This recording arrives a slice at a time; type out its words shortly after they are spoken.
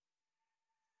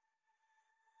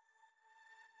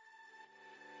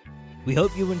We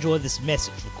hope you enjoy this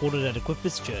message recorded at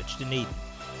Equippers Church, Dunedin.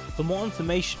 For more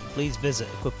information, please visit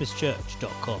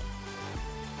equipperschurch.com.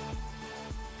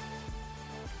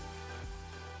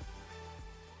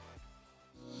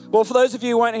 Well, for those of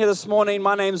you who weren't here this morning,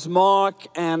 my name's Mark,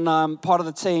 and I'm part of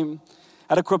the team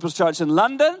at Equippers Church in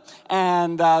London.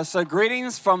 And so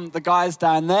greetings from the guys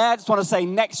down there. I just want to say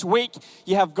next week,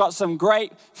 you have got some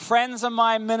great friends of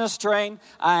mine ministering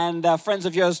and friends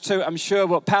of yours too, I'm sure.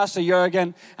 But Pastor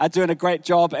Jurgen doing a great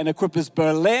job in Equippers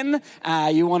Berlin.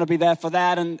 You want to be there for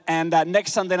that. And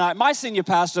next Sunday night, my senior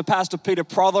pastor, Pastor Peter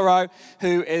Prothero,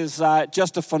 who is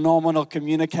just a phenomenal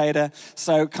communicator.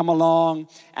 So come along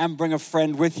and bring a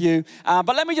friend with you.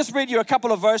 But let me just read you a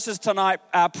couple of verses tonight.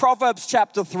 Proverbs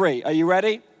chapter 3. Are you ready?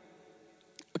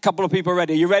 A couple of people are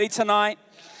ready. Are you ready tonight?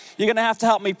 You're going to have to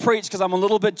help me preach because I'm a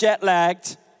little bit jet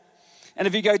lagged. And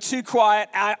if you go too quiet,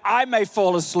 I may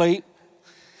fall asleep.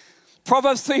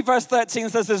 Proverbs 3 verse 13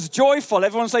 says this: joyful,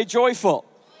 everyone say joyful,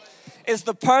 is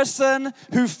the person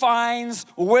who finds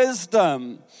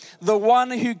wisdom, the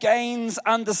one who gains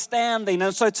understanding.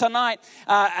 And so tonight,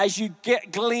 as you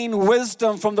glean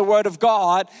wisdom from the Word of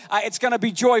God, it's going to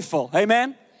be joyful.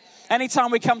 Amen?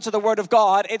 Anytime we come to the Word of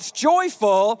God, it's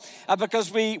joyful because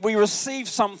we receive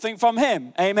something from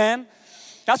Him. Amen?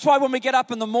 That's why when we get up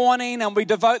in the morning and we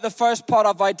devote the first part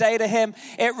of our day to Him,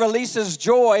 it releases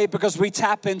joy because we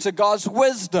tap into God's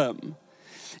wisdom.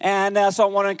 And so I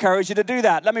want to encourage you to do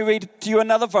that. Let me read to you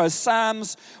another verse.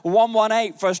 Psalms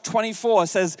 118 verse 24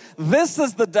 says, "This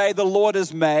is the day the Lord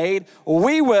has made.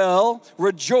 We will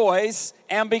rejoice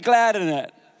and be glad in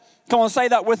it." Come on, say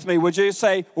that with me. Would you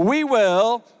say, we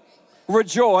will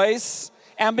rejoice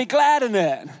and be glad in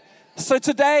it? So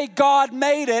today, God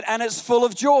made it and it's full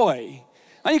of joy.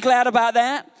 Are you glad about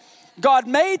that? God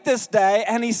made this day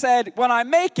and He said, when I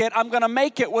make it, I'm going to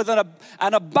make it with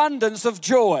an abundance of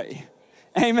joy.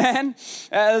 Amen.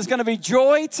 There's going to be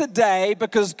joy today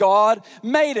because God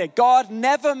made it. God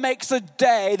never makes a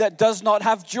day that does not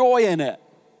have joy in it.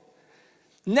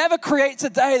 Never creates a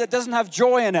day that doesn't have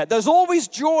joy in it. There's always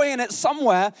joy in it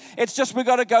somewhere. It's just we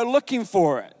got to go looking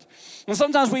for it. And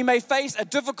sometimes we may face a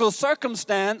difficult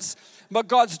circumstance, but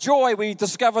God's joy, we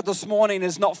discovered this morning,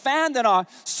 is not found in our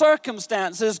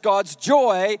circumstances. God's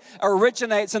joy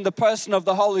originates in the person of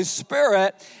the Holy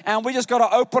Spirit, and we just got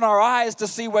to open our eyes to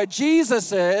see where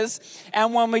Jesus is.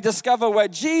 And when we discover where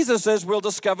Jesus is, we'll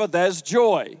discover there's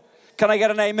joy. Can I get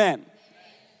an amen?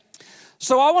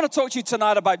 So I want to talk to you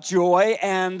tonight about joy,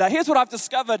 and here's what I've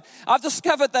discovered. I've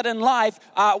discovered that in life,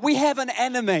 we have an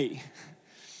enemy.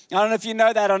 I don't know if you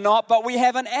know that or not, but we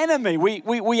have an enemy.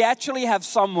 We actually have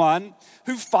someone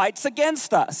who fights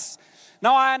against us.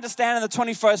 Now, I understand in the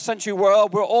 21st century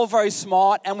world, we're all very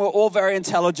smart and we're all very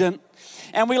intelligent.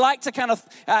 And we like to kind of,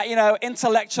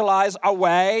 intellectualize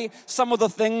away some of the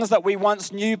things that we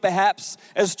once knew perhaps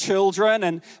as children.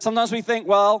 And sometimes we think,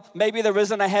 well, maybe there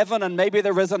isn't a heaven and maybe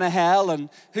there isn't a hell. And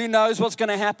who knows what's going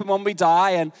to happen when we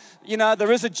die. And,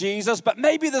 there is a Jesus, but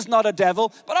maybe there's not a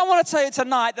devil. But I want to tell you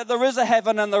tonight that there is a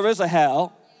heaven and there is a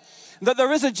hell. That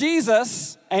there is a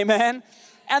Jesus, amen.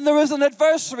 And there is an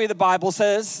adversary, the Bible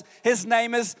says. His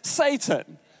name is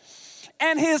Satan.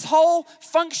 And his whole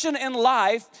function in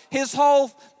life,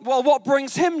 what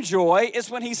brings him joy is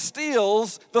when he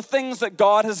steals the things that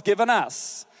God has given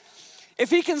us. If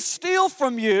he can steal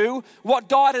from you what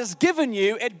God has given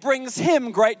you, it brings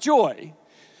him great joy.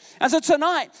 And so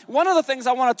tonight, one of the things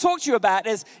I want to talk to you about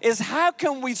is how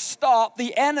can we stop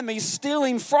the enemy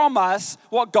stealing from us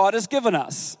what God has given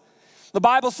us? The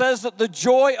Bible says that the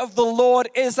joy of the Lord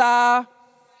is our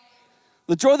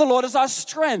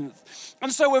strength.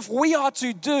 And so if we are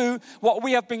to do what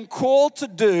we have been called to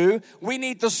do, we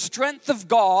need the strength of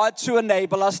God to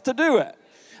enable us to do it.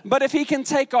 But if He can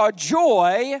take our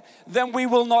joy, then we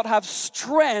will not have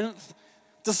strength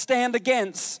to stand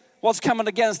against what's coming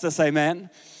against us, amen?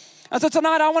 And so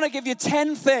tonight I want to give you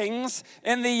 10 things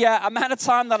in the amount of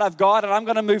time that I've got, and I'm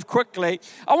going to move quickly.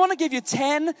 I want to give you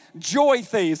 10 joy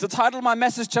thieves. The title of my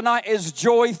message tonight is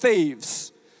Joy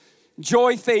Thieves.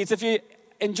 Joy Thieves. If you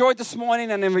enjoyed this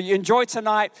morning and if you enjoy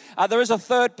tonight, there is a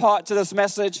third part to this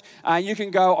message. You can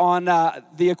go on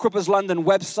the Equippers London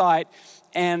website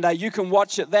and you can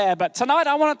watch it there. But tonight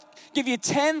I want to give you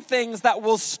 10 things that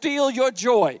will steal your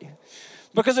joy.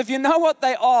 Because if you know what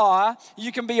they are,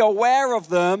 you can be aware of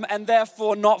them and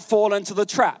therefore not fall into the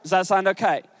trap. Does that sound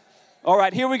okay? All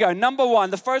right, here we go. Number one,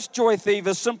 the first joy thief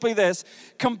is simply this: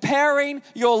 comparing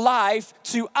your life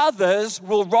to others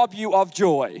will rob you of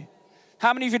joy.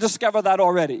 How many of you discovered that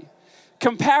already?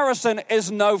 Comparison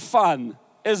is no fun,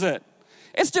 is it?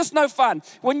 It's just no fun.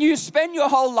 When you spend your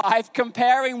whole life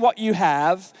comparing what you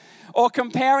have or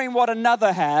comparing what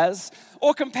another has,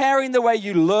 or comparing the way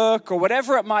you look, or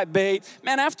whatever it might be,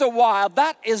 man, after a while,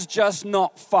 that is just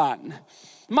not fun.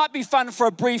 It might be fun for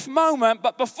a brief moment,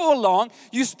 but before long,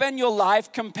 you spend your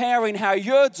life comparing how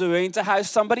you're doing to how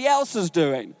somebody else is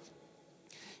doing.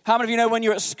 How many of you know when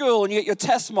you're at school and you get your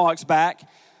test marks back,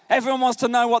 everyone wants to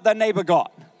know what their neighbor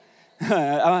got?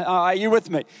 Are you with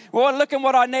me? Well, look at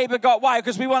what our neighbor got. Why?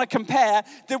 Because we want to compare,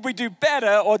 did we do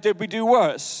better or did we do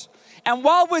worse? And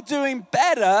while we're doing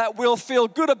better, we'll feel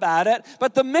good about it.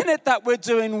 But the minute that we're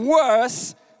doing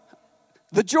worse,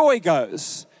 the joy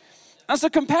goes. And so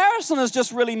comparison is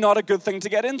just really not a good thing to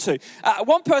get into.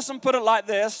 One person put it like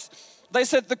this. They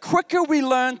said, the quicker we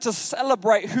learn to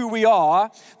celebrate who we are,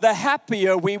 the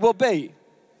happier we will be.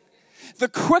 The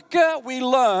quicker we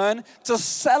learn to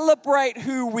celebrate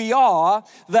who we are,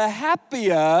 the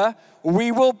happier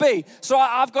we will be. So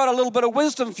I've got a little bit of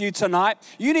wisdom for you tonight.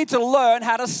 You need to learn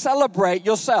how to celebrate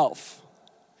yourself.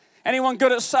 Anyone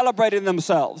good at celebrating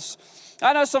themselves?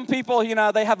 I know some people, you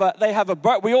know,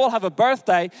 we all have a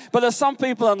birthday, but there's some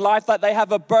people in life that they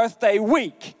have a birthday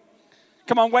week.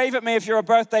 Come on, wave at me if you're a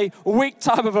birthday week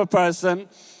type of a person.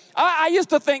 I used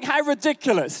to think, how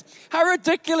ridiculous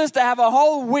to have a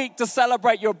whole week to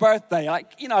celebrate your birthday.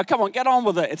 Like, you know, come on, get on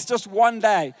with it. It's just one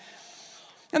day.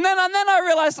 And then I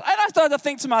realized, and I started to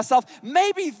think to myself,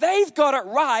 maybe they've got it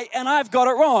right and I've got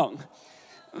it wrong.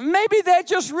 Maybe they're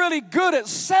just really good at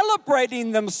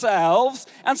celebrating themselves,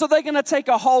 and so they're going to take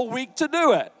a whole week to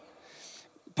do it.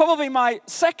 Probably my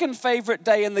second favorite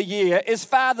day in the year is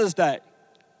Father's Day.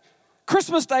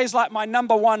 Christmas Day is like my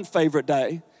number one favorite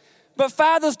day. But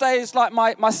Father's Day is like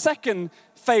my second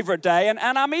favorite day. And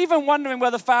I'm even wondering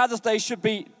whether Father's Day should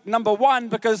be number one,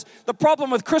 because the problem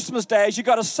with Christmas Day is you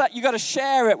got to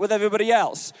share it with everybody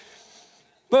else.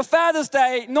 But Father's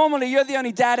Day, normally you're the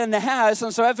only dad in the house,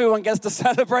 and so everyone gets to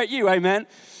celebrate you, amen?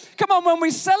 Come on, when we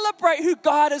celebrate who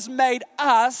God has made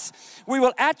us, we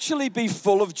will actually be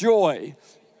full of joy.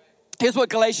 Here's what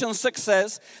Galatians 6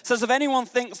 says. It says, if anyone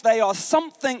thinks they are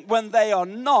something when they are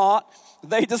not,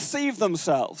 they deceive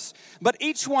themselves. But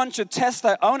each one should test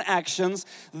their own actions.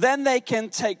 Then they can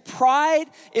take pride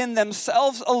in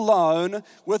themselves alone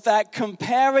without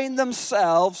comparing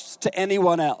themselves to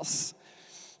anyone else.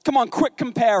 Come on, quit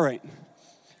comparing.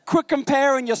 Quit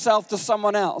comparing yourself to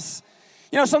someone else.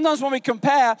 You know, sometimes when we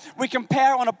compare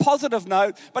on a positive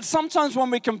note, but sometimes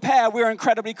when we compare, we're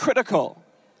incredibly critical.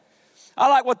 I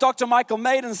like what Dr. Michael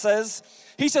Maiden says.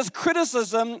 He says,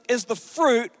 criticism is the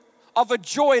fruit of a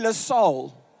joyless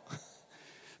soul.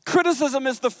 Criticism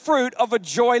is the fruit of a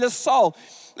joyless soul.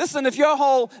 Listen, if your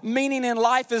whole meaning in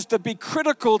life is to be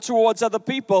critical towards other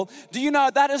people, do you know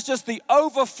that is just the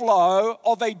overflow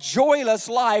of a joyless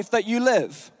life that you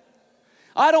live?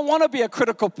 I don't want to be a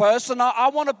critical person. I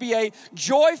want to be a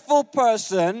joyful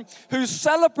person who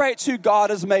celebrates who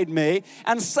God has made me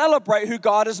and celebrate who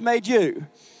God has made you.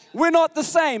 We're not the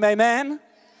same, amen?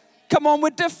 Come on,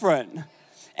 we're different.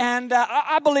 And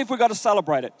I believe we've got to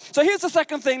celebrate it. So here's the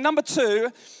second thing. Number 2,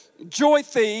 joy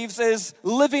thieves is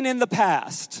living in the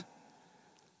past.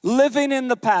 Living in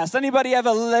the past. Anybody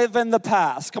ever live in the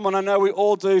past? Come on, I know we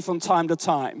all do from time to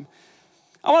time.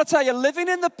 I want to tell you, living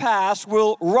in the past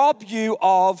will rob you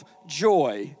of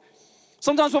joy.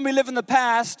 Sometimes when we live in the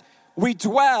past, we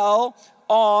dwell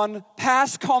on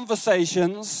past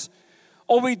conversations,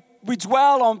 or we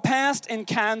dwell on past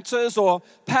encounters or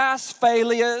past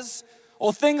failures,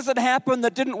 or things that happened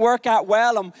that didn't work out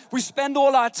well, and we spend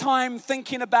all our time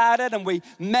thinking about it, and we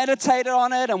meditate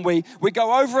on it, and we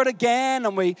go over it again,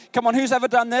 and come on, who's ever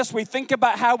done this? We think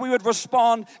about how we would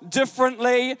respond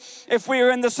differently if we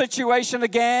were in the situation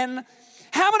again.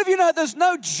 How many of you know there's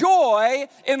no joy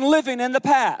in living in the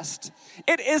past?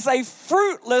 It is a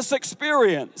fruitless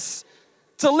experience.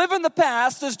 To live in the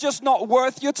past is just not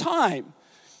worth your time.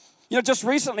 You know, just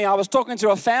recently I was talking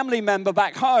to a family member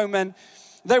back home, and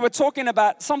they were talking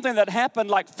about something that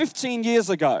happened like 15 years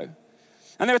ago.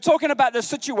 And they were talking about the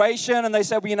situation, and they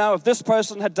said, well, you know, if this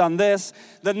person had done this,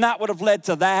 then that would have led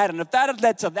to that. And if that had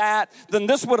led to that, then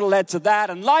this would have led to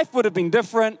that. And life would have been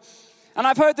different. And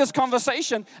I've heard this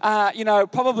conversation,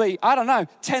 probably,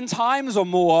 10 times or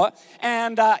more.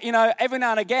 And, every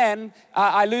now and again,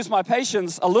 I lose my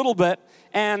patience a little bit.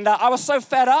 And I was so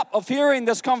fed up of hearing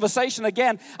this conversation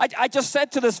again. I just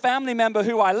said to this family member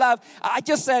who I love, I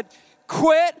just said,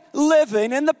 quit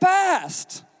living in the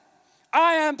past.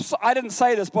 I didn't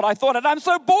say this, but I thought it. I'm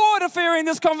so bored of hearing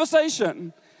this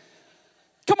conversation.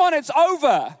 Come on, it's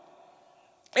over.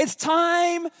 It's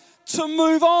time to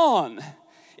move on.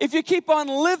 If you keep on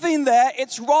living there,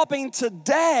 it's robbing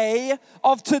today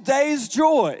of today's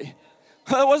joy.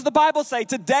 What does the Bible say?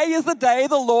 Today is the day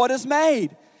the Lord has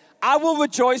made. I will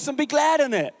rejoice and be glad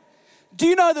in it. Do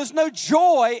you know there's no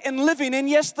joy in living in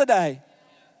yesterday?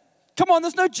 Come on,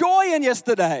 there's no joy in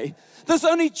yesterday. There's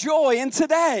only joy in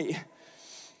today.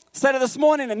 Said it this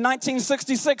morning, in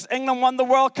 1966, England won the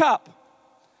World Cup.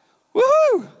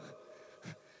 Woohoo!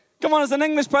 Come on, as an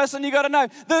English person, you got to know,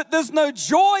 there's no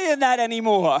joy in that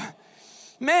anymore.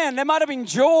 Man, there might have been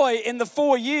joy in the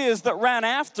 4 years that ran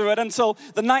after it until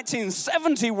the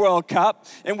 1970 World Cup,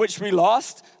 in which we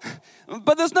lost.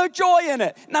 But there's no joy in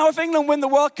it. Now, if England win the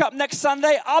World Cup next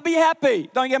Sunday, I'll be happy.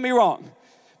 Don't get me wrong.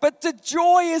 But the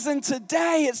joy is in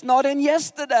today. It's not in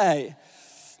yesterday.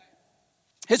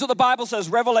 Here's what the Bible says.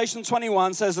 Revelation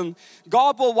 21 says, and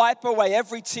God will wipe away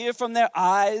every tear from their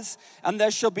eyes, and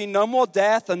there shall be no more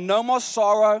death, and no more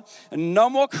sorrow, and no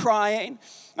more crying,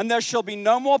 and there shall be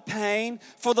no more pain,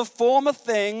 for the former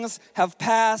things have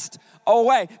passed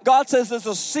away. God says there's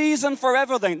a season for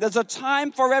everything. There's a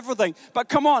time for everything. But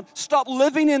come on, stop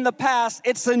living in the past.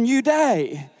 It's a new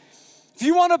day. If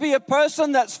you want to be a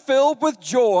person that's filled with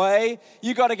joy,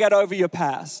 you got to get over your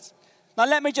past. Now,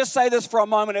 let me just say this for a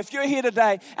moment. If you're here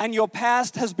today and your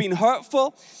past has been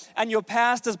hurtful and your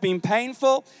past has been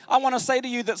painful, I want to say to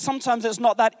you that sometimes it's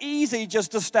not that easy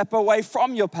just to step away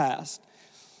from your past.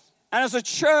 And as a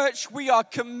church, we are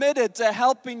committed to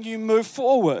helping you move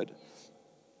forward.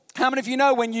 How many of you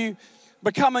know when you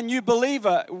become a new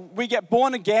believer, we get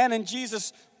born again and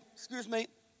Jesus,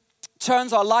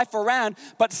 turns our life around,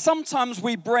 but sometimes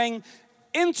we bring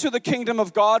into the kingdom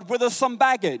of God with us some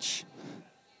baggage.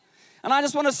 And I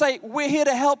just want to say, we're here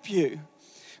to help you.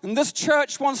 And this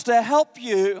church wants to help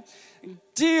you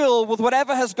deal with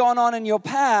whatever has gone on in your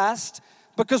past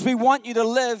because we want you to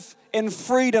live in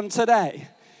freedom today.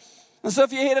 And so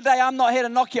if you're here today, I'm not here to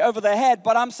knock you over the head,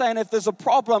 but I'm saying if there's a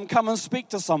problem, come and speak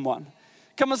to someone.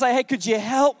 Come and say, hey, could you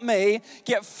help me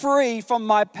get free from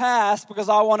my past because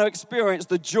I want to experience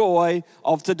the joy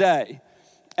of today.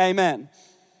 Amen.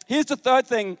 Here's the third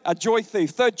thing, a joy thief.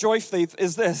 Third joy thief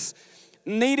is this.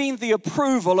 Needing the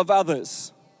approval of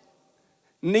others.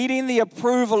 Needing the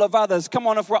approval of others. Come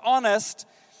on, if we're honest,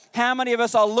 how many of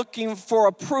us are looking for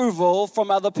approval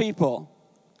from other people?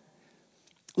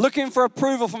 Looking for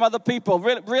approval from other people.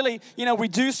 Really, we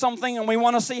do something and we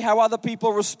want to see how other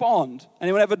people respond.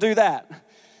 Anyone ever do that?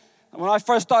 When I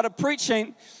first started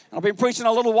preaching, I've been preaching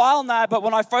a little while now, but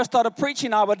when I first started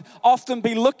preaching, I would often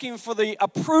be looking for the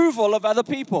approval of other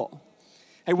people.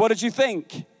 Hey, what did you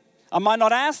think? I might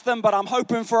not ask them, but I'm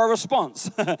hoping for a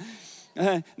response.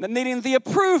 Needing the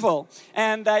approval.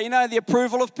 And, the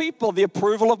approval of people, the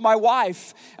approval of my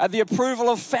wife, the approval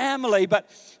of family. But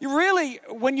really,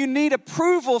 when you need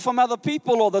approval from other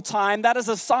people all the time, that is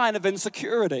a sign of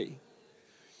insecurity.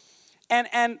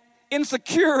 And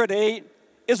insecurity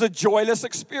is a joyless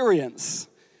experience.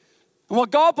 And what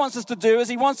God wants us to do is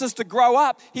He wants us to grow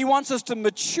up. He wants us to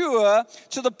mature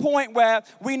to the point where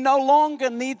we no longer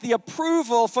need the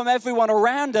approval from everyone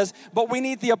around us, but we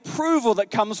need the approval that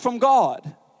comes from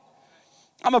God.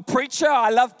 I'm a preacher. I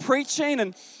love preaching.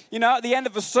 And, at the end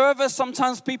of a service,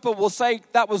 sometimes people will say,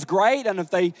 that was great. And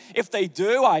if they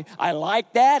do, I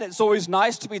like that. It's always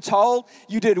nice to be told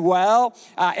you did well.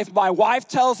 If my wife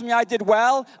tells me I did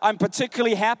well, I'm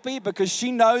particularly happy because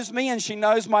she knows me and she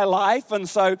knows my life. And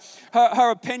so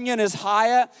her opinion is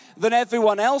higher than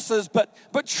everyone else's. But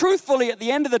truthfully, at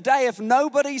the end of the day, if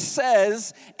nobody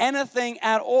says anything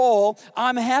at all,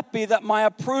 I'm happy that my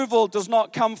approval does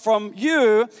not come from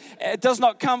you. It does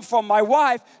not come from my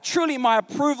wife. Truly, my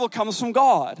approval comes from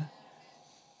God.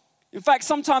 In fact,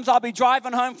 sometimes I'll be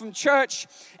driving home from church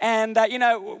and,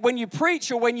 when you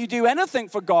preach or when you do anything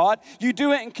for God, you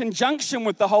do it in conjunction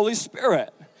with the Holy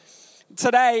Spirit.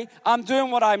 Today, I'm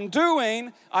doing what I'm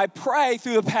doing. I pray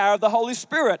through the power of the Holy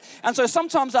Spirit. And so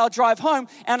sometimes I'll drive home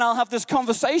and I'll have this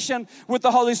conversation with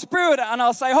the Holy Spirit and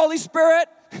I'll say, Holy Spirit,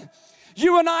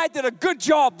 you and I did a good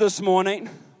job this morning.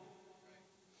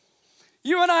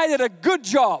 You and I did a good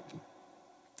job.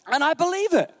 And I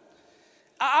believe it.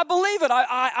 I believe it.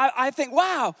 I think,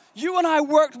 wow, you and I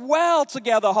worked well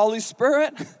together, Holy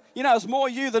Spirit. It's more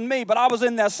you than me, but I was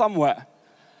in there somewhere.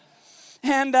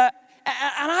 And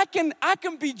I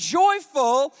can be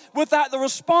joyful without the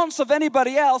response of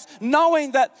anybody else,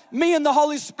 knowing that me and the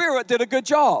Holy Spirit did a good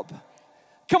job.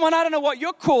 Come on, I don't know what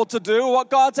you're called to do or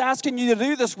what God's asking you to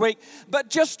do this week,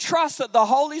 but just trust that the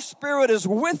Holy Spirit is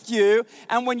with you,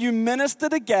 and when you minister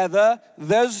together,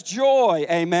 there's joy.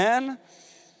 Amen?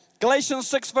 Galatians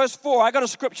 6 verse 4. I got a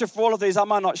scripture for all of these. I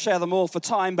might not share them all for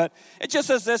time, but it just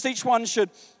says this. Each one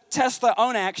should test their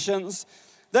own actions.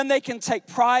 Then they can take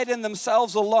pride in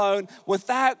themselves alone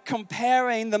without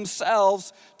comparing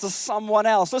themselves to someone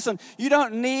else. Listen, you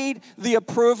don't need the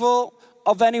approval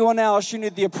of anyone else, you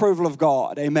need the approval of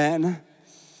God. Amen.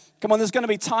 Come on, there's going to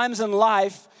be times in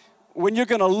life when you're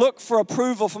going to look for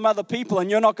approval from other people and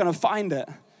you're not going to find it.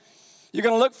 You're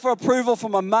going to look for approval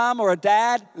from a mom or a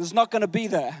dad. It's not going to be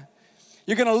there.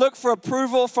 You're going to look for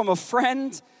approval from a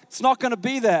friend. It's not going to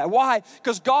be there. Why?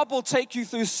 Because God will take you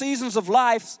through seasons of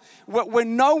life where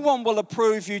no one will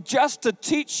approve you, just to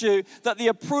teach you that the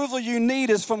approval you need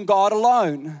is from God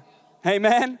alone.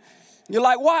 Amen? You're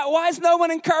like, why is no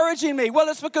one encouraging me? Well,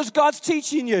 it's because God's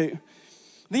teaching you.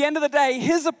 At the end of the day,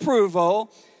 His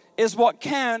approval is what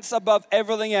counts above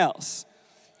everything else.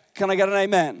 Can I get an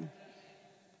amen?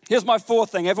 Here's my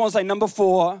fourth thing. Everyone say number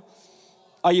 4.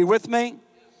 Are you with me?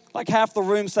 Like half the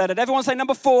room said it. Everyone say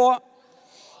number 4.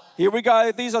 Here we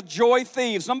go. These are joy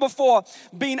thieves. Number 4,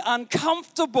 being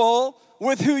uncomfortable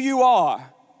with who you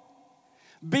are.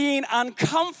 Being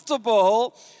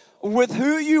uncomfortable with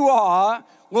who you are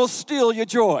will steal your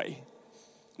joy.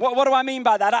 What do I mean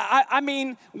by that? I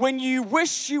mean when you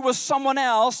wish you were someone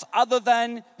else other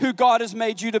than who God has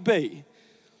made you to be.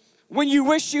 When you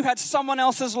wish you had someone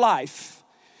else's life.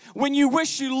 When you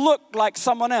wish you looked like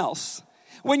someone else.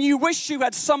 When you wish you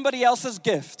had somebody else's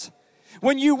gift.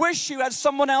 When you wish you had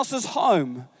someone else's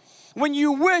home. When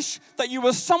you wish that you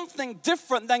were something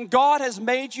different than God has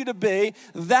made you to be,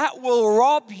 that will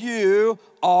rob you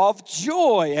of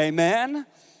joy. Amen.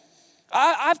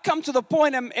 I've come to the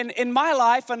point in my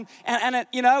life, and it,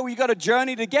 you know, we got a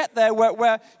journey to get there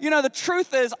where, you know, the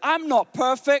truth is I'm not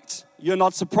perfect. You're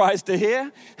not surprised to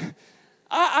hear.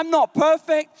 I'm not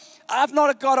perfect. I've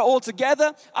not got it all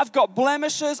together. I've got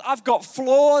blemishes. I've got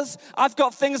flaws. I've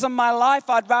got things in my life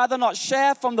I'd rather not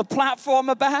share from the platform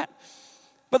about.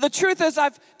 But the truth is,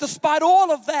 despite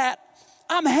all of that,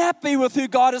 I'm happy with who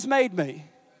God has made me.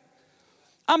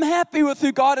 I'm happy with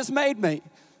who God has made me.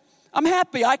 I'm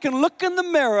happy. I can look in the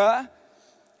mirror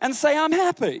and say I'm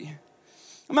happy. I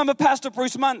remember Pastor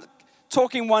Bruce Munt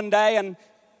talking one day, and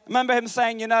I remember him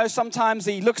saying, you know, sometimes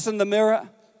he looks in the mirror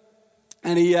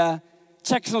and he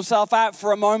checks himself out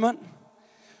for a moment.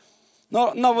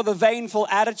 Not with a vainful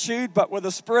attitude, but with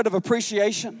a spirit of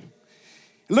appreciation.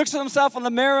 He looks at himself in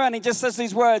the mirror and he just says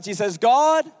these words. He says,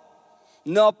 God,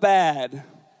 not bad.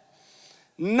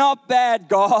 Not bad,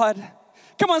 God.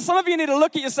 Come on, some of you need to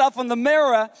look at yourself in the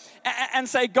mirror and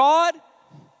say, God,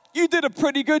 you did a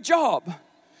pretty good job.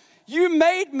 You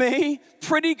made me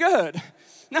pretty good.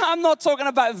 Now, I'm not talking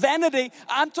about vanity.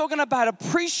 I'm talking about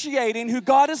appreciating who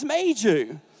God has made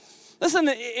you. Listen,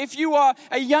 if you are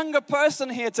a younger person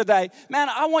here today, man,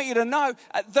 I want you to know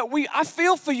that I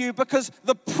feel for you, because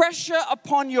the pressure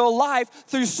upon your life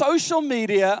through social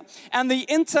media and the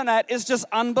internet is just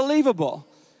unbelievable.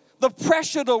 The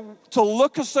pressure to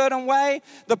look a certain way,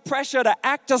 the pressure to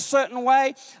act a certain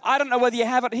way. I don't know whether you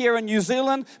have it here in New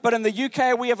Zealand, but in the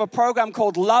UK we have a program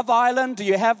called Love Island. Do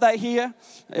you have that here?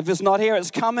 If it's not here,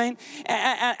 it's coming.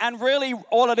 And really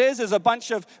all it is a bunch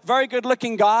of very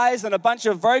good-looking guys and a bunch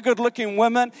of very good-looking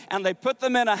women, and they put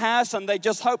them in a house and they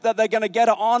just hope that they're going to get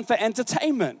it on for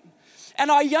entertainment. And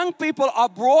our young people are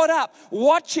brought up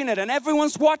watching it, and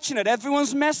everyone's watching it,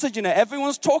 everyone's messaging it,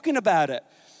 everyone's talking about it.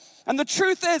 And the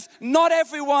truth is, not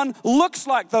everyone looks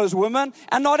like those women,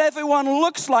 and not everyone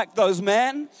looks like those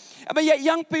men. But yet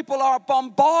young people are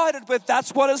bombarded with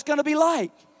that's what it's going to be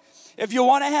like. If you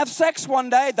want to have sex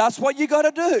one day, that's what you got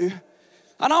to do.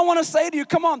 And I want to say to you,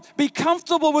 come on, be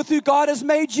comfortable with who God has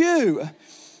made you.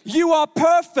 You are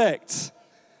perfect.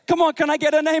 Come on, can I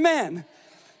get an amen?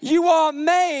 You are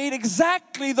made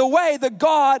exactly the way that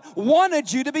God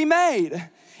wanted you to be made.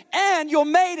 And you're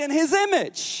made in His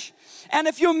image. And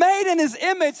if you're made in His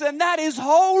image, then that is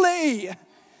holy.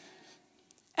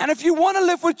 And if you want to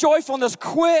live with joyfulness,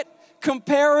 quit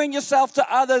comparing yourself to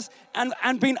others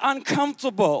and being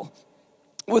uncomfortable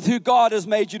with who God has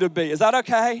made you to be. Is that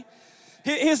okay?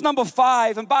 Here's number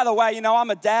 5. And by the way, you know, I'm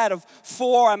a dad of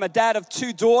 4. I'm a dad of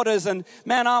 2 daughters. And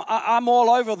man, I'm all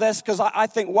over this because I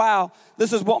think, wow,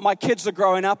 this is what my kids are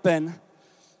growing up in.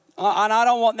 And I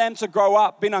don't want them to grow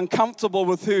up being uncomfortable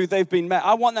with who they've been made.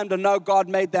 I want them to know God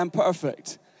made them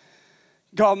perfect.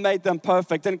 God made them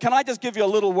perfect. And can I just give you a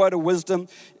little word of wisdom?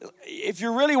 If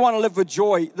you really want to live with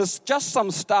joy, there's just some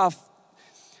stuff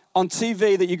on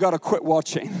TV that you got to quit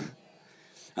watching.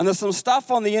 And there's some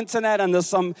stuff on the internet, and there's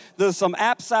some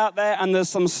apps out there, and there's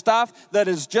some stuff that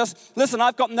is just, listen,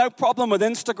 I've got no problem with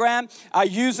Instagram. I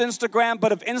use Instagram,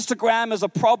 but if Instagram is a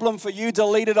problem for you,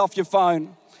 delete it off your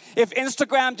phone. If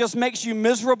Instagram just makes you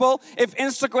miserable, if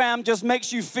Instagram just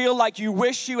makes you feel like you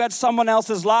wish you had someone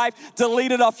else's life,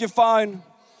 delete it off your phone.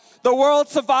 The world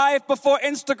survived before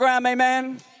Instagram,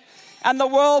 amen? And the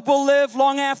world will live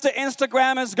long after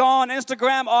Instagram is gone.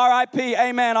 Instagram, RIP,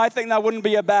 amen. I think that wouldn't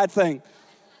be a bad thing.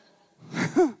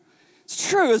 It's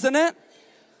true, isn't it?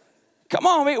 Come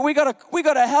on, we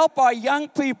gotta help our young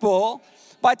people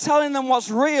by telling them what's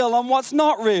real and what's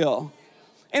not real.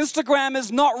 Instagram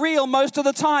is not real most of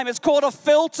the time. It's called a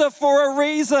filter for a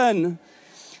reason.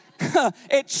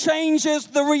 It changes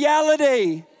the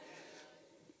reality.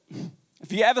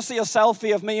 If you ever see a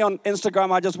selfie of me on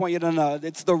Instagram, I just want you to know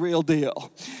it's the real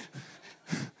deal.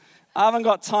 I haven't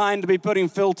got time to be putting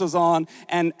filters on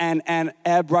and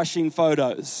airbrushing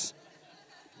photos.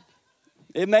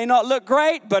 It may not look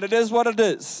great, but it is what it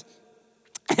is.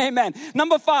 Amen.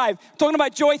 Number 5, talking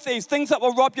about joy thieves, things that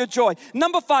will rob your joy.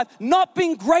 Number 5, not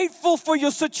being grateful for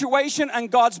your situation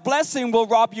and God's blessing will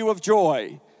rob you of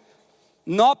joy.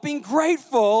 Not being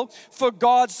grateful for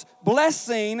God's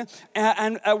blessing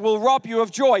and will rob you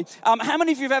of joy. How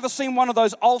many of you have ever seen one of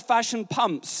those old-fashioned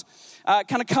pumps?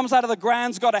 Kind of comes out of the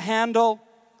ground, got a handle.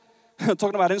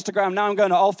 Talking about Instagram, now I'm going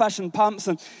to old-fashioned pumps.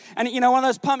 And you know, one of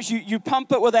those pumps, you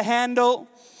pump it with a handle.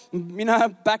 You know,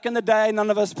 back in the day, none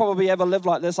of us probably ever lived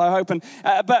like this, I hope.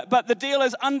 But the deal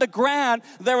is underground,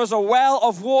 there is a well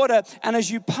of water, and as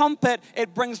you pump it,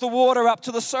 it brings the water up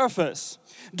to the surface.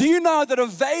 Do you know that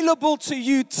available to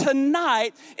you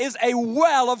tonight is a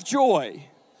well of joy?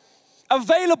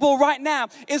 Available right now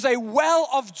is a well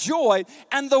of joy,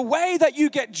 and the way that you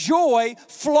get joy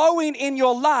flowing in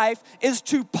your life is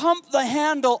to pump the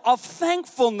handle of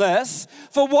thankfulness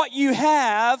for what you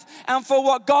have and for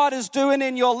what God is doing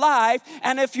in your life.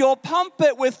 And if you'll pump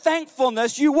it with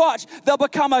thankfulness, you watch, there'll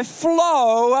become a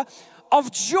flow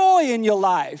of joy in your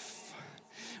life.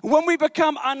 When we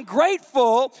become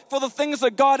ungrateful for the things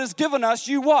that God has given us,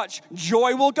 you watch,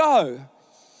 joy will go.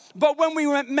 But when we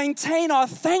maintain our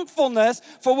thankfulness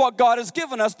for what God has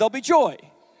given us, there'll be joy.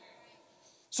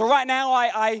 So right now,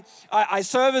 I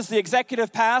serve as the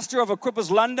executive pastor of Equippers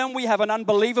London. We have an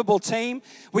unbelievable team.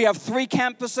 We have 3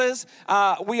 campuses.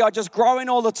 We are just growing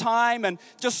all the time and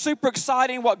just super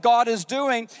exciting what God is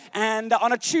doing. And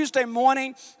on a Tuesday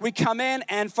morning, we come in,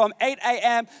 and from 8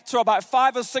 a.m. to about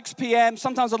 5 or 6 p.m.,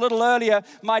 sometimes a little earlier,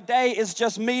 my day is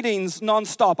just meetings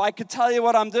nonstop. I could tell you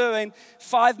what I'm doing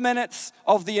 5 minutes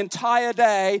of the entire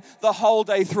day, the whole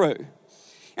day through.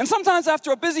 And sometimes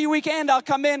after a busy weekend, I'll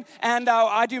come in and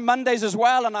I do Mondays as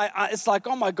well. And it's like,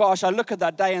 oh my gosh, I look at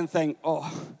that day and think,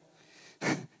 oh,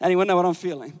 anyone know what I'm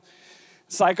feeling?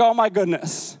 It's like, oh my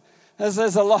goodness,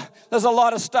 there's a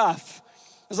lot of stuff.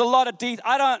 There's a lot of detail.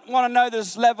 I don't want to know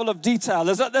this level of detail.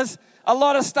 There's a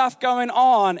lot of stuff going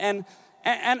on. And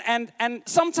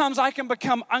sometimes I can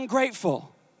become ungrateful.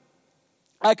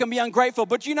 I can be ungrateful.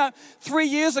 But you know, 3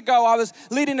 years ago, I was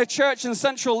leading a church in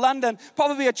central London,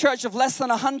 probably a church of less than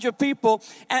 100 people,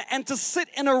 and to sit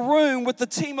in a room with the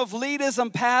team of leaders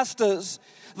and pastors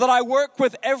that I work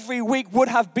with every week would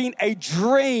have been a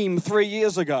dream 3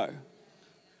 years ago.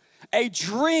 A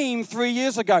dream 3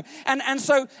 years ago. And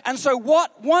so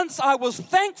what once I was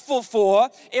thankful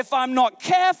for, if I'm not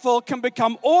careful, can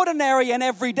become ordinary and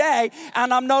everyday,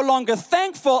 and I'm no longer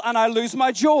thankful and I lose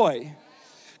my joy.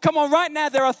 Come on, right now,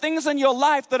 there are things in your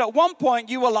life that at one point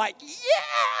you were like,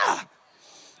 yeah,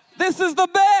 this is the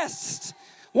best.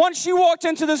 Once you walked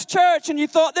into this church and you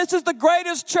thought, this is the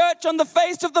greatest church on the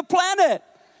face of the planet.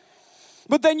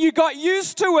 But then you got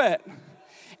used to it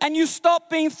and you stopped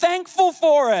being thankful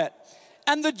for it.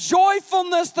 And the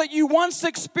joyfulness that you once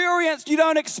experienced, you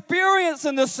don't experience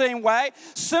in the same way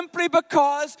simply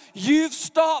because you've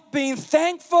stopped being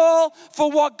thankful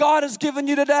for what God has given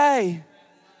you today.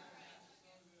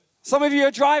 Some of you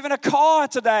are driving a car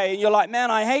today and you're like, man,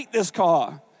 I hate this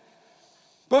car.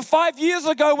 But 5 years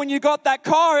ago when you got that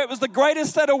car, it was the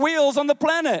greatest set of wheels on the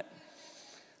planet.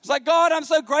 It's like, God, I'm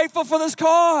so grateful for this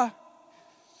car.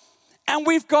 And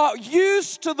we've got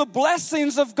used to the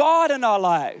blessings of God in our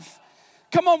life.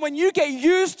 Come on, when you get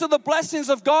used to the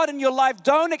blessings of God in your life,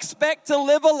 don't expect to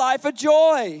live a life of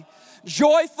joy.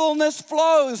 Joyfulness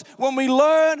flows when we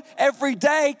learn every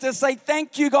day to say,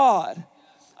 thank you, God.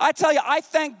 I tell you, I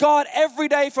thank God every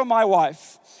day for my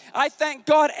wife. I thank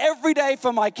God every day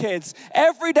for my kids,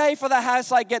 every day for the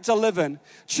house I get to live in.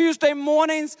 Tuesday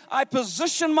mornings, I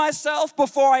position myself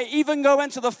before I even go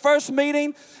into the first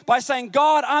meeting by saying,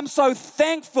 God, I'm so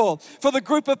thankful for the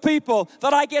group of people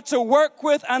that I get to work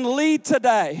with and lead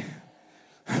today.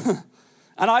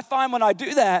 And I find when I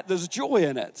do that, there's joy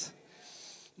in it.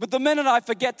 But the minute I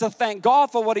forget to thank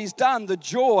God for what He's done, the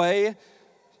joy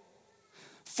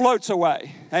floats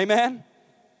away. Amen?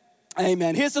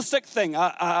 Amen. Here's the 6th thing.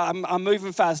 I'm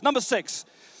moving fast. Number 6,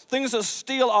 things that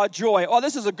steal our joy. Oh,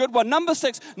 this is a good one. Number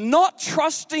 6, not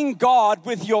trusting God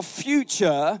with your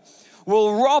future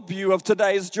will rob you of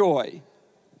today's joy.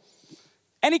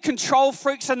 Any control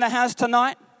freaks in the house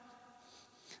tonight?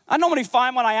 I normally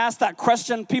find when I ask that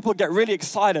question, people get really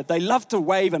excited. They love to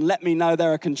wave and let me know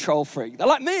they're a control freak. They're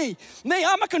like, me,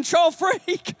 I'm a control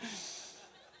freak.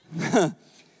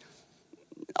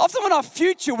 Often in our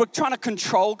future, we're trying to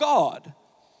control God.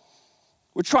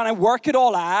 We're trying to work it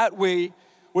all out. We're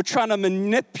trying to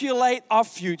manipulate our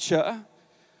future.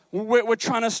 We're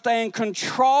trying to stay in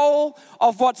control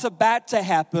of what's about to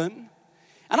happen.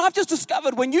 And I've just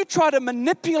discovered when you try to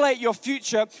manipulate your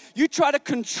future, you try to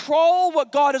control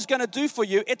what God is going to do for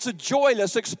you, it's a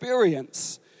joyless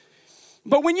experience.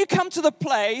 But when you come to the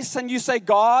place and you say,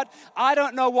 God, I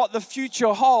don't know what the future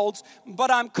holds, but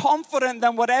I'm confident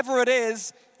that whatever it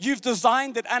is, you've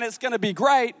designed it and it's going to be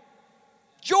great,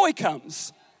 joy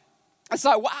comes. It's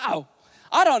like, wow,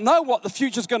 I don't know what the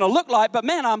future's going to look like, but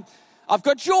man, I've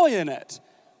got joy in it.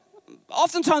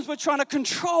 Oftentimes we're trying to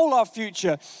control our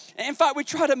future. In fact, we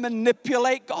try to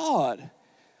manipulate God.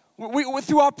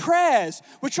 Through our prayers,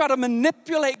 we try to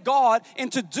manipulate God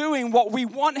into doing what we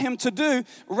want him to do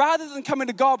rather than coming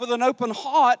to God with an open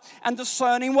heart and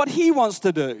discerning what he wants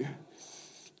to do.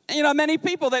 And many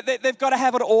people, they've got to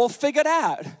have it all figured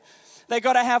out. They've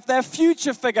got to have their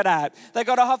future figured out. They've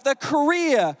got to have their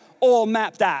career all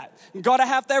mapped out. Got to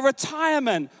have their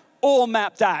retirement all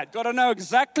mapped out. Got to know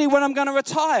exactly when I'm going to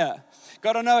retire.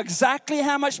 Got to know exactly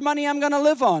how much money I'm going to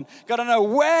live on. Got to know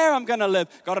where I'm going to live.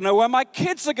 Got to know where my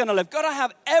kids are going to live. Got to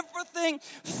have everything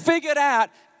figured out.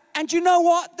 And you know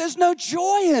what? There's no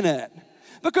joy in it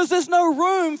because there's no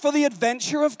room for the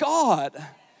adventure of God.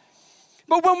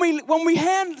 But when we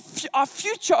hand our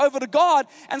future over to God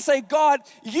and say, God,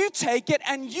 you take it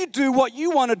and you do what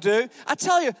you want to do, I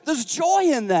tell you, there's joy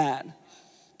in that.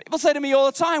 People say to me all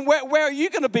the time, where are you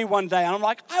going to be one day? And I'm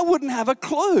like, I wouldn't have a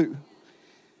clue.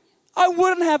 I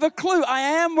wouldn't have a clue. I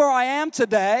am where I am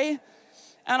today,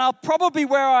 and I'll probably be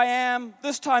where I am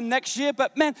this time next year,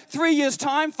 but man, 3 years'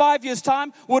 time, 5 years'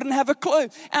 time, wouldn't have a clue.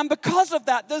 And because of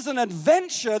that, there's an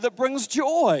adventure that brings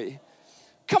joy.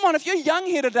 Come on, if you're young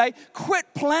here today, quit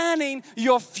planning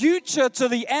your future to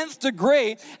the nth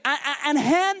degree and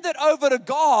hand it over to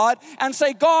God and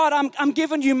say, God, I'm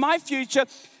giving you my future.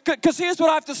 Because here's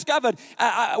what I've discovered.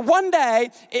 One day,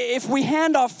 if we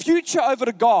hand our future over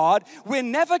to God, we're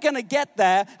never going to get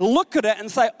there, look at it and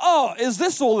say, oh, is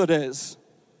this all it is?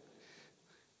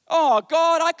 Oh,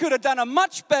 God, I could have done a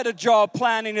much better job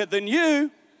planning it than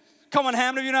you. Come on,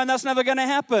 how many of you know that's never going to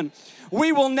happen?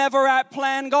 We will never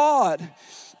outplan God.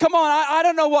 Come on, I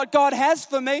don't know what God has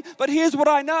for me, but here's what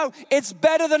I know. It's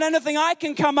better than anything I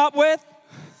can come up with.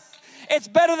 It's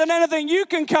better than anything you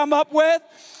can come up with.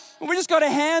 We just got to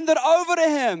hand it over to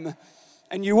him.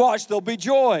 And you watch, there'll be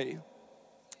joy.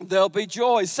 There'll be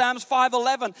joy. Psalms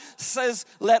 5:11 says,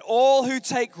 let all who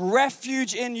take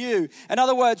refuge in you, in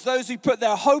other words, those who put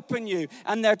their hope in you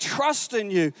and their trust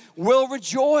in you, will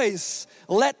rejoice.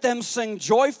 Let them sing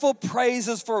joyful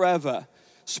praises forever.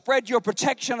 Spread your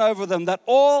protection over them, that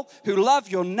all who love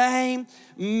your name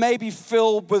may be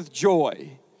filled with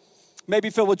joy. May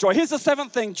be filled with joy. Here's the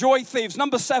seventh thing, joy thieves.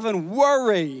 Number 7,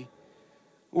 worry.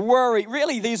 Worry.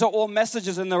 Really, these are all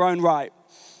messages in their own right.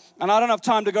 And I don't have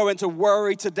time to go into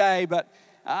worry today, but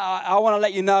I want to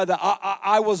let you know that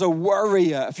I was a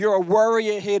worrier. If you're a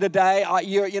worrier here today,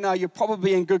 you're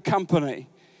probably in good company.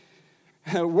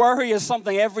 Worry is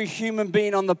something every human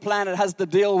being on the planet has to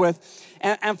deal with.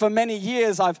 And for many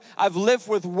years, I've lived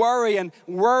with worry, and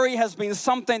worry has been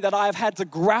something that I've had to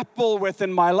grapple with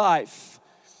in my life.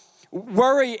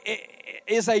 Worry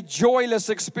is a joyless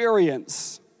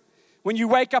experience. When you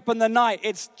wake up in the night,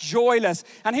 it's joyless.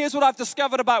 And here's what I've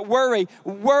discovered about worry.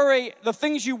 Worry, the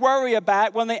things you worry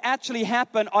about, when they actually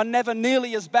happen, are never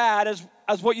nearly as bad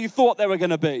as what you thought they were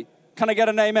going to be. Can I get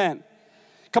an amen?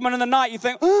 Come on, in the night, you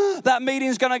think, that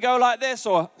meeting's going to go like this,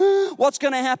 or what's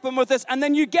going to happen with this? And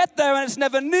then you get there and it's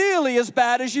never nearly as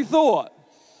bad as you thought.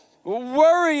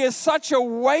 Worry is such a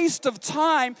waste of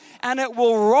time, and it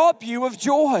will rob you of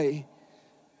joy.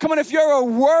 Come on, if you're a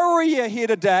worrier here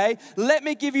today, let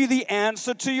me give you the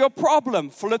answer to your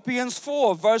problem. Philippians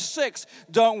 4, verse 6.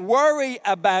 Don't worry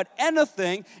about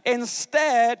anything.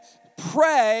 Instead,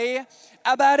 pray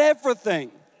about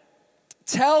everything.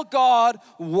 Tell God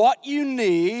what you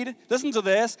need, listen to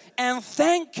this, and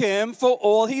thank him for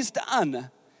all he's done.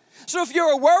 So if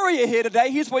you're a worrier here today,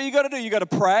 here's what you got to do. You got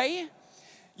to pray,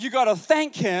 you got to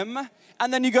thank him,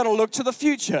 and then you got to look to the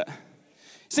future.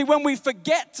 See, when we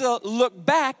forget to look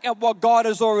back at what God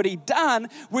has already done,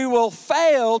 we will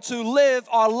fail to live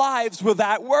our lives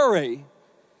without worry.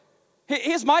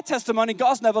 Here's my testimony.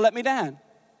 God's never let me down.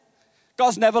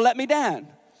 God's never let me down.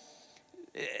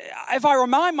 If I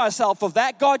remind myself of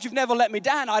that, God, you've never let me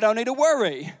down, I don't need to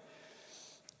worry.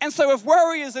 And so if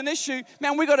worry is an issue,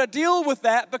 man, we got to deal with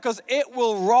that because it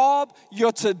will rob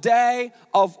your today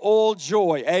of all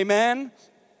joy. Amen?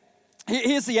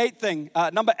 Here's the 8th thing.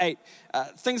 Number 8,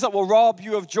 things that will rob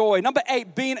you of joy. Number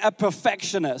 8, being a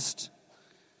perfectionist.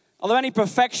 Are there any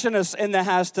perfectionists in the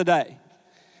house today?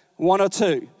 1 or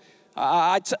 2?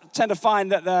 I tend to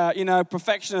find that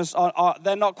perfectionists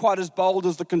they're not quite as bold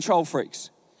as the control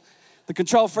freaks. The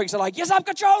control freaks are like, yes, I'm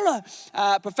controller.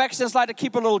 Perfectionists like to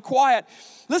keep a little quiet.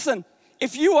 Listen,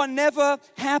 if you are never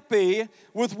happy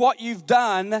with what you've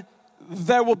done,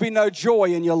 there will be no joy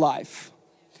in your life.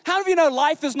 How many of you know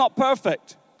life is not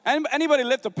perfect? Anybody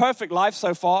lived a perfect life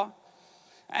so far?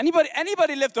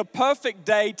 Anybody lived a perfect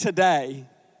day today?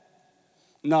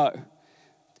 No.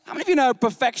 How many of you know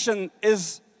perfection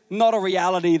is not a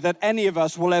reality that any of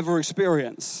us will ever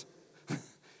experience?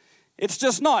 It's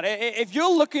just not. If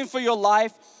you're looking for your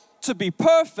life to be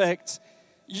perfect,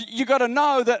 you got to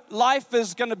know that life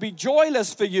is going to be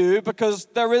joyless for you because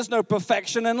there is no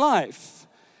perfection in life.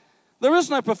 There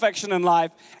is no perfection in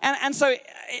life. And so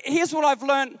here's what I've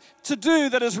learned to do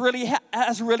that has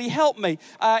really helped me.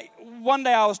 One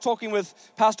day I was talking with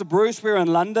Pastor Bruce. We were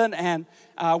in London, and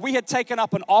we had taken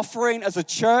up an offering as a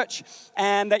church.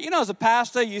 And, as a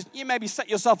pastor, you maybe set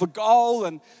yourself a goal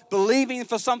and believing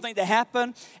for something to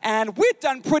happen. And we'd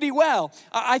done pretty well.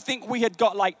 I think we had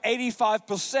got like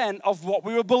 85% of what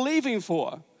we were believing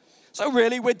for. So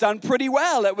really, we'd done pretty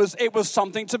well. It was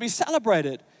something to be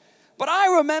celebrated. But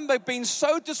I remember being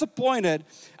so disappointed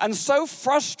and so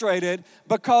frustrated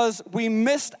because we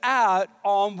missed out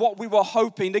on what we were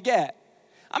hoping to get.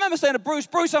 I remember saying to Bruce,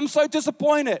 I'm so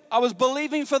disappointed. I was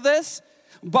believing for this,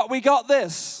 but we got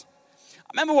this.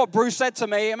 I remember what Bruce said to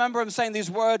me. I remember him saying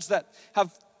these words that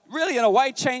have really, in a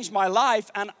way, changed my life,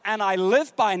 and I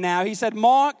live by now. He said,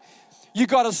 Mark, you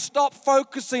got to stop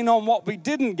focusing on what we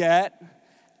didn't get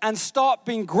and start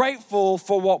being grateful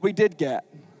for what we did get.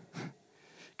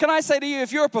 Can I say to you,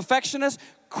 if you're a perfectionist,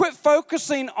 quit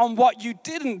focusing on what you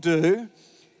didn't do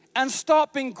and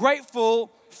start being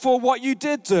grateful for what you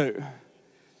did do.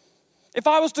 If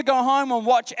I was to go home and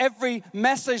watch every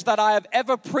message that I have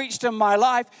ever preached in my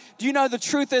life, do you know the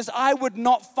truth is I would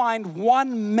not find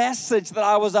one message that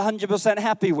I was 100%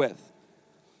 happy with.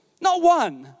 Not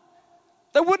one.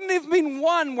 There wouldn't have been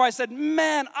one where I said,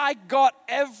 man, I got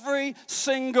every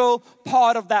single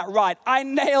part of that right. I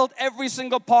nailed every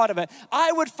single part of it.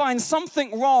 I would find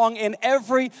something wrong in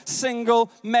every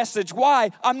single message.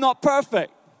 Why? I'm not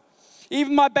perfect.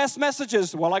 Even my best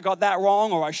messages, well, I got that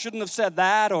wrong, or I shouldn't have said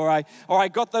that, or I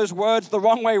got those words the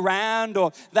wrong way round,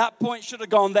 or that point should have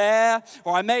gone there,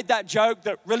 or I made that joke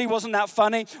that really wasn't that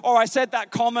funny, or I said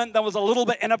that comment that was a little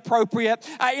bit inappropriate.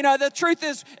 The truth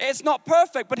is, it's not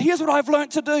perfect, but here's what I've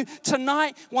learned to do.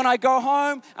 Tonight, when I go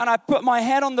home and I put my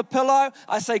head on the pillow,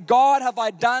 I say, God, have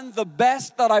I done the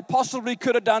best that I possibly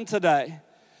could have done today?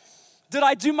 Did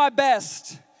I do my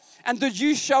best? And did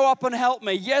you show up and help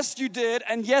me? Yes, you did,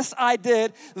 and yes, I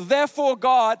did. Therefore,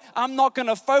 God, I'm not going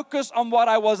to focus on what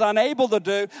I was unable to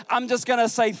do. I'm just going to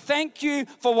say thank you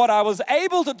for what I was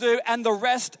able to do, and the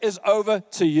rest is over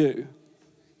to you.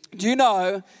 Do you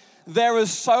know there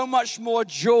is so much more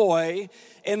joy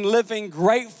in living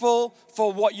grateful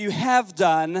for what you have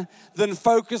done than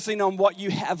focusing on what you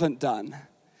haven't done?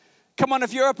 Come on,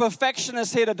 if you're a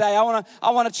perfectionist here today,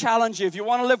 I want to challenge you. If you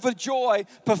want to live with joy,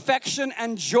 perfection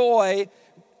and joy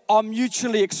are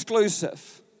mutually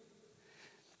exclusive.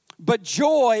 But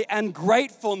joy and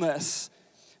gratefulness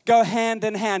go hand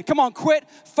in hand. Come on, quit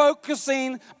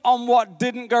focusing on what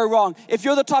didn't go wrong. If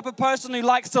you're the type of person who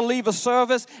likes to leave a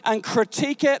service and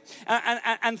critique it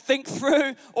and think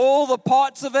through all the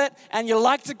parts of it, and you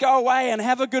like to go away and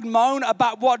have a good moan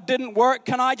about what didn't work,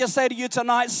 can I just say to you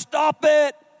tonight, stop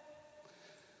it.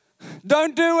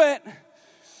 Don't do it.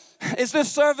 Is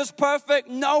this service perfect?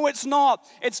 No, it's not.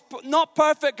 It's not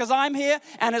perfect because I'm here,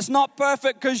 and it's not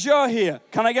perfect because you're here.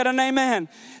 Can I get an amen?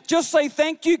 Just say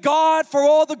thank you, God, for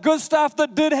all the good stuff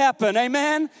that did happen.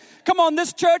 Amen? Come on,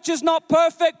 this church is not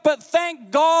perfect, but thank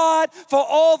God for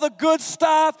all the good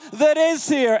stuff that is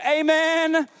here.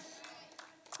 Amen?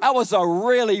 That was a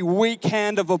really weak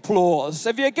hand of applause.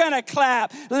 If you're going to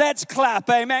clap, let's clap,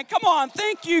 amen. Come on,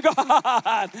 thank you, God.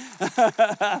 I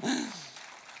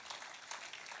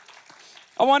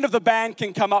wonder if the band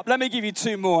can come up. Let me give you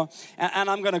 2 more, and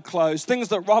I'm going to close. Things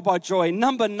that rob our joy.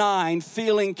 Number 9,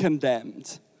 feeling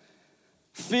condemned.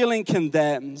 Feeling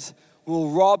condemned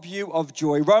will rob you of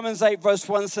joy. Romans 8 verse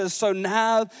 1 says, so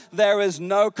now there is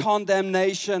no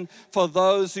condemnation for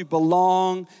those who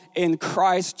belong in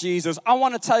Christ Jesus. I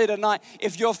want to tell you tonight,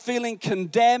 if you're feeling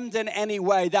condemned in any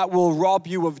way, that will rob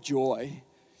you of joy.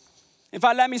 In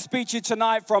fact, let me speak to you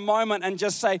tonight for a moment and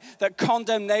just say that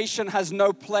condemnation has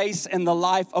no place in the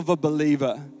life of a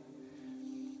believer.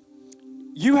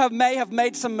 You may have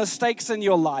made some mistakes in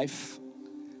your life.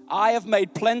 I have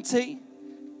made plenty,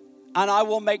 and I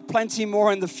will make plenty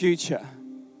more in the future.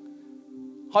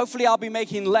 Hopefully, I'll be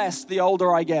making less the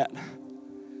older I get,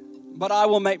 but I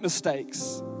will make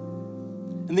mistakes.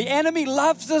 And the enemy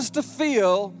loves us to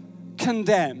feel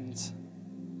condemned.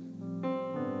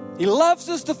 He loves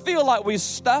us to feel like we've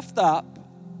stuffed up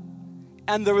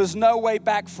and there is no way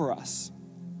back for us.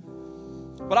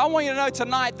 But I want you to know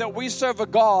tonight that we serve a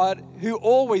God who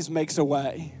always makes a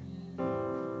way.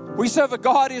 We serve a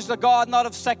God who's the God not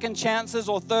of second chances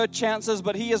or third chances,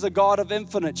 but He is a God of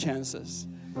infinite chances.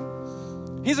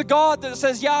 He's a God that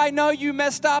says, yeah, I know you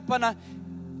messed up and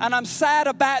I'm sad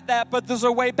about that, but there's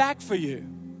a way back for you.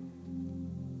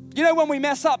 You know, when we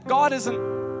mess up,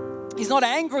 He's not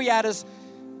angry at us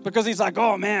because He's like,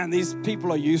 oh man, these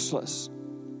people are useless.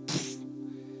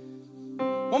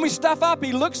 When we stuff up,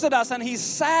 He looks at us and He's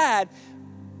sad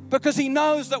because He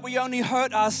knows that we only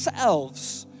hurt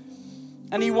ourselves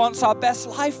and He wants our best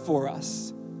life for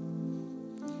us.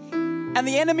 And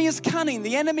the enemy is cunning.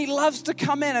 The enemy loves to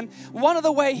come in, and one of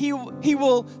the ways he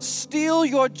will steal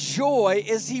your joy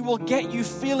is he will get you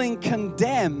feeling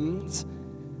condemned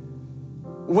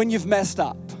when you've messed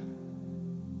up.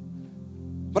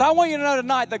 But I want you to know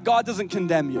tonight that God doesn't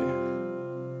condemn you.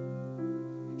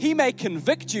 He may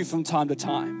convict you from time to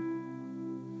time.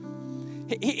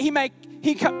 He may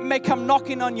come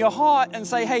knocking on your heart and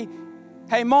say, hey,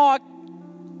 Mark,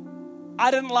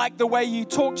 I didn't like the way you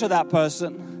talked to that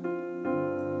person.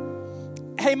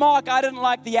 Hey, Mark, I didn't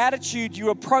like the attitude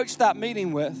you approached that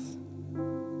meeting with.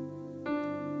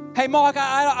 Hey, Mark,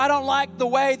 I don't like the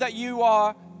way that you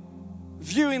are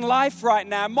viewing life right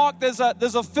now. Mark, there's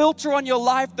a filter on your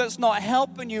life that's not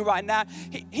helping you right now.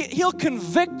 He'll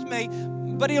convict me,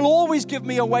 but He'll always give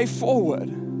me a way forward.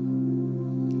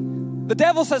 The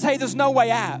devil says, hey, there's no way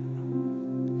out.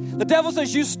 The devil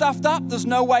says, you stuffed up, there's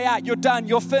no way out. You're done,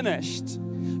 you're finished.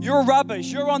 You're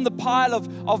rubbish. You're on the pile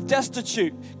of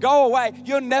destitute. Go away.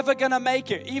 You're never going to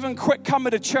make it. Even quit coming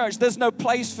to church. There's no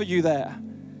place for you there.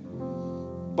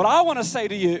 But I want to say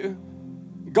to you,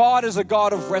 God is a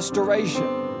God of restoration.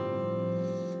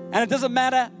 And it doesn't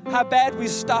matter how bad we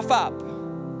stuff up.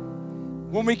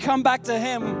 When we come back to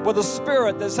Him with a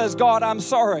spirit that says, God, I'm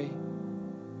sorry.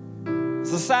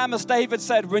 As the psalmist David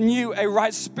said, renew a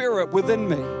right spirit within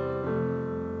me.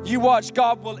 You watch,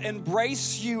 God will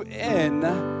embrace you in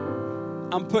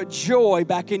and put joy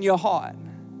back in your heart.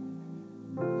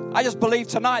 I just believe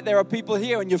tonight there are people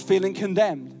here and you're feeling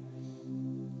condemned.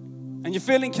 And you're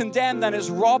feeling condemned and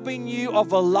it's robbing you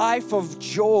of a life of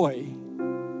joy.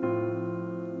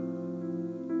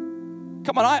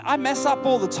 Come on, I mess up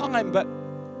all the time, but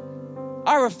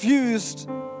I refused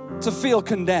to feel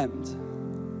condemned.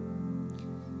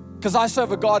 Because I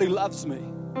serve a God who loves me.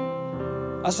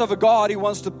 I serve a God who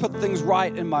wants to put things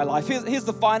right in my life. Here's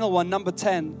the final one, number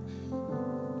 10.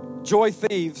 Joy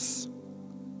thieves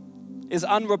is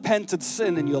unrepented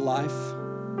sin in your life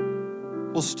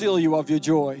will steal you of your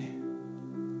joy.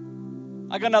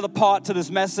 I got another part to this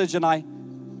message, and I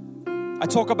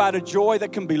talk about a joy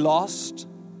that can be lost,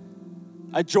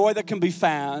 a joy that can be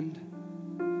found,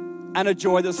 and a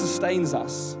joy that sustains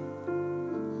us.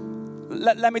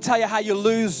 Let me tell you how you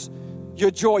lose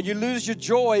your joy. You lose your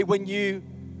joy when you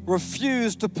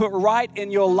refuse to put right in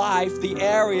your life the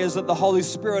areas that the Holy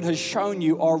Spirit has shown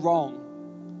you are wrong.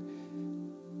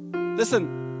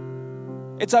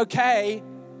 Listen, it's okay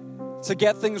to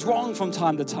get things wrong from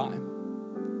time to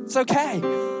time. It's okay.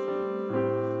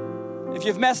 If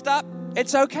you've messed up,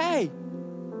 it's okay.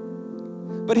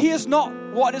 But here's not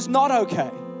what is not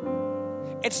okay.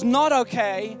 It's not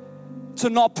okay to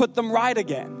not put them right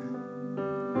again.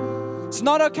 It's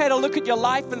not okay to look at your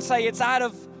life and say it's out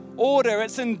of order,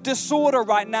 it's in disorder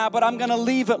right now, but I'm going to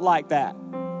leave it like that.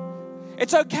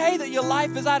 It's okay that your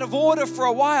life is out of order for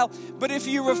a while, but if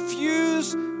you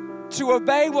refuse to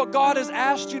obey what God has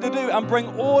asked you to do and bring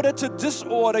order to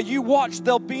disorder, you watch,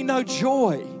 there'll be no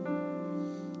joy.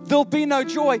 There'll be no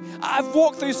joy. I've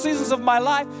walked through seasons of my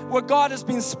life where God has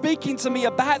been speaking to me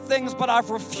about things, but I've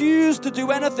refused to do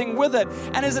anything with it.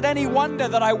 And is it any wonder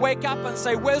that I wake up and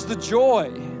say, where's the joy?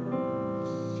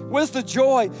 Where's the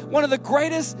joy? One of the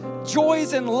greatest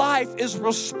joys in life is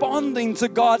responding to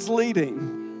God's leading.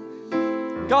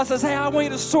 God says, hey, I want you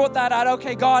to sort that out.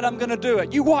 Okay, God, I'm going to do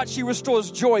it. You watch, He restores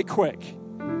joy quick.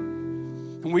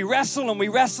 And we wrestle and we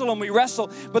wrestle and we wrestle.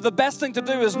 But the best thing to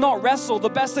do is not wrestle. The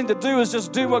best thing to do is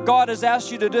just do what God has asked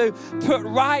you to do. Put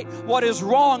right what is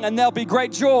wrong and there'll be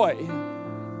great joy.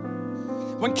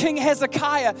 When King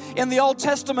Hezekiah in the Old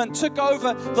Testament took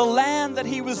over the land that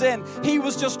he was in, he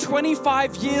was just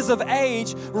 25 years of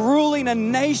age ruling a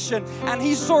nation, and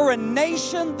he saw a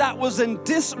nation that was in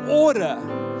disorder.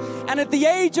 And at the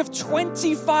age of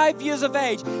 25 years of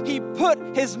age, he put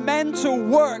his men to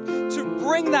work to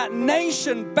bring that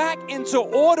nation back into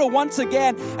order once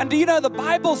again. And do you know the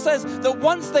Bible says that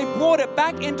once they brought it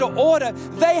back into order,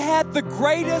 they had the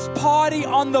greatest party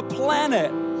on the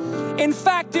planet. In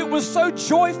fact, it was so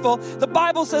joyful, the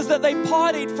Bible says that they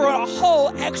partied for a whole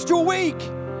extra week.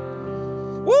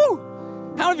 Woo!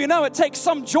 How many of you know it takes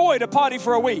some joy to party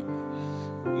for a week?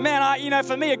 Man,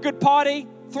 for me, a good party,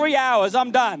 3 hours,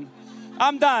 I'm done.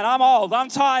 I'm old, I'm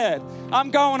tired,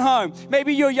 I'm going home.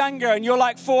 Maybe you're younger and you're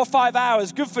like 4 or 5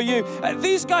 hours, good for you.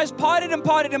 These guys partied and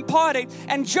partied and partied,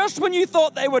 and just when you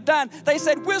thought they were done, they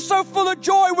said, we're so full of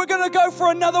joy, we're gonna go for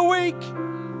another week.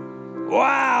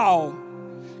 Wow.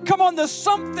 Come on, there's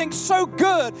something so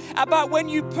good about when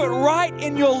you put right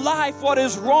in your life what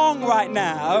is wrong right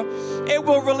now, it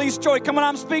will release joy. Come on,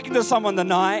 I'm speaking to someone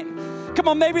tonight. Come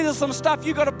on, maybe there's some stuff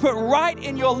you got to put right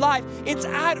in your life. It's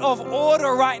out of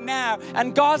order right now.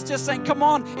 And God's just saying, come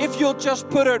on, if you'll just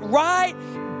put it right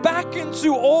back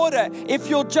into order, if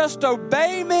you'll just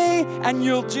obey me and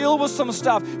you'll deal with some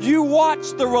stuff, you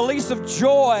watch the release of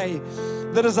joy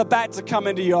that is about to come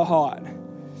into your heart.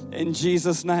 In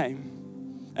Jesus' name,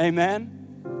 amen.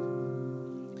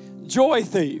 Joy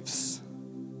thieves.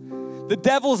 The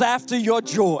devil's after your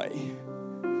joy.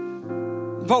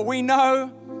 But we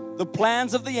know the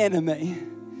plans of the enemy.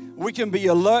 We can be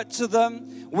alert to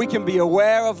them. We can be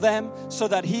aware of them so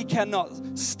that he cannot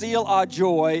steal our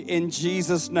joy in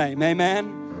Jesus' name.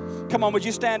 Amen. Come on, would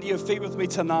you stand to your feet with me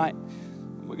tonight?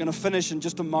 We're going to finish in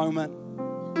just a moment.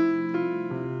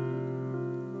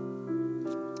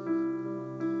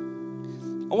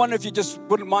 I wonder if you just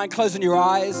wouldn't mind closing your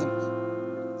eyes. And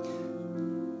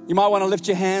you might want to lift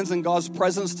your hands in God's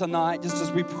presence tonight just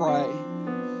as we pray.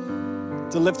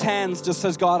 To lift hands just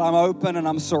says, God, I'm open and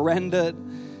I'm surrendered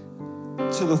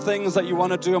to the things that you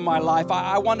want to do in my life.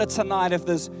 I wonder tonight if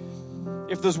there's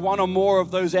one or more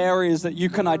of those areas that you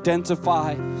can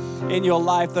identify in your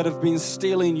life that have been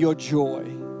stealing your joy.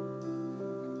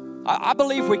 I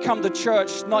believe we come to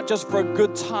church not just for a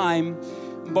good time,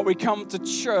 but we come to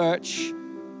church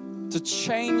to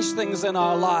change things in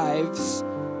our lives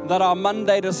that our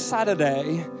Monday to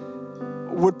Saturday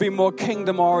would be more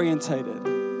kingdom orientated.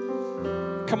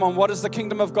 Come on, what is the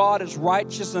kingdom of God? It's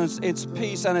righteousness, it's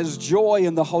peace, and it's joy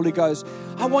in the Holy Ghost.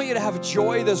 I want you to have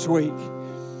joy this week.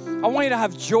 I want you to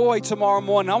have joy tomorrow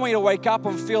morning. I want you to wake up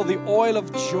and feel the oil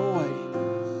of joy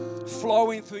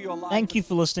flowing through your life. Thank you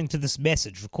for listening to this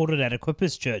message recorded at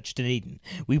Equippers Church, Dunedin.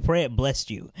 We pray it blessed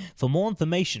you. For more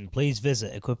information, please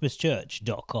visit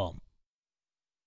equipperschurch.com.